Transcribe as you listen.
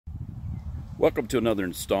Welcome to another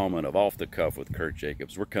installment of Off the Cuff with Kirt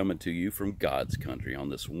Jacobs. We're coming to you from God's country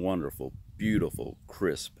on this wonderful, beautiful,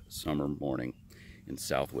 crisp summer morning in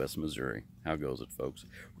southwest Missouri. How goes it, folks?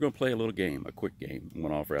 We're going to play a little game, a quick game. I'm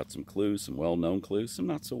going to offer out some clues, some well-known clues, some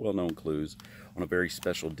not so well-known clues on a very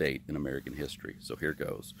special date in American history. So here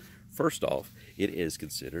goes. First off, it is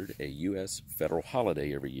considered a U.S. federal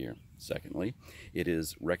holiday every year. Secondly, it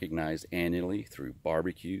is recognized annually through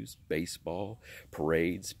barbecues, baseball,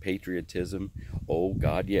 parades, patriotism, oh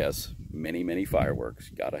God, yes, many, many fireworks,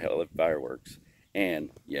 gotta hell of fireworks, and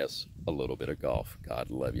yes, a little bit of golf. God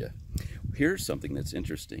love you. Here's something that's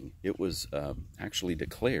interesting. It was actually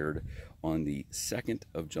declared on the 2nd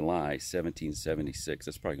of July, 1776.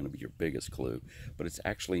 That's probably going to be your biggest clue, but it's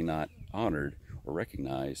actually not honored or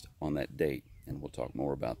recognized on that date, and we'll talk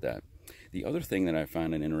more about that. The other thing that I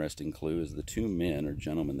find an interesting clue is the two men or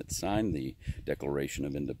gentlemen that signed the Declaration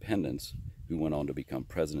of Independence, who went on to become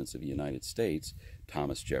presidents of the United States,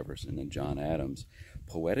 Thomas Jefferson and John Adams,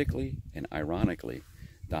 poetically and ironically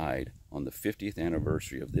died on the 50th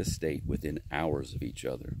anniversary of this date within hours of each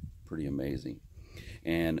other. Pretty amazing.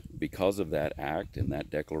 And because of that act and that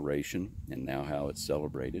declaration, and now how it's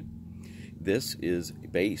celebrated, this is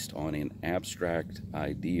based on an abstract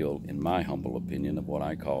ideal, in my humble opinion, of what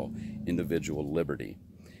I call individual liberty.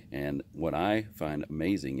 And what I find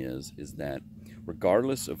amazing is that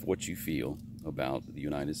regardless of what you feel about the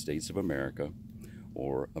United States of America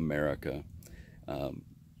or America,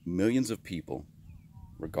 millions of people,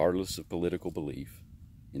 regardless of political belief,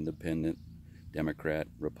 independent, Democrat,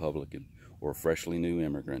 Republican, or a freshly new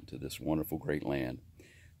immigrant to this wonderful great land,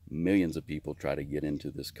 millions of people try to get into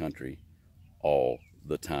this country all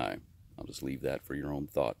the time. I'll just leave that for your own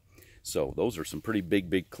thought. So those are some pretty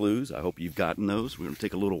big clues. I hope you've gotten those. We're going to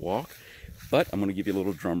take a little walk, but I'm going to give you a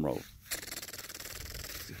little drum roll.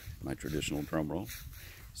 My traditional drum roll.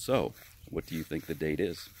 So what do you think the date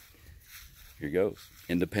is? Here goes.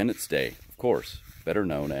 Independence Day, of course, better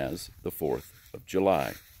known as the 4th of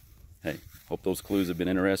July. Hey, hope those clues have been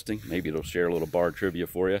interesting. Maybe it'll share a little bar trivia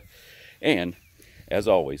for you. And as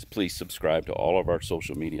always, please subscribe to all of our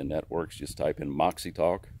social media networks. Just type in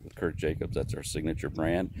MoxieTalk with Kirt Jacobs. That's our signature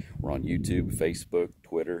brand. We're on YouTube, Facebook,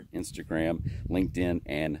 Twitter, Instagram, LinkedIn,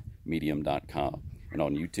 and Medium.com. And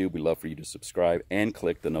on YouTube, we love for you to subscribe and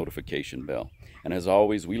click the notification bell. And as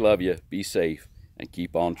always, we love you. Be safe and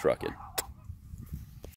keep on trucking.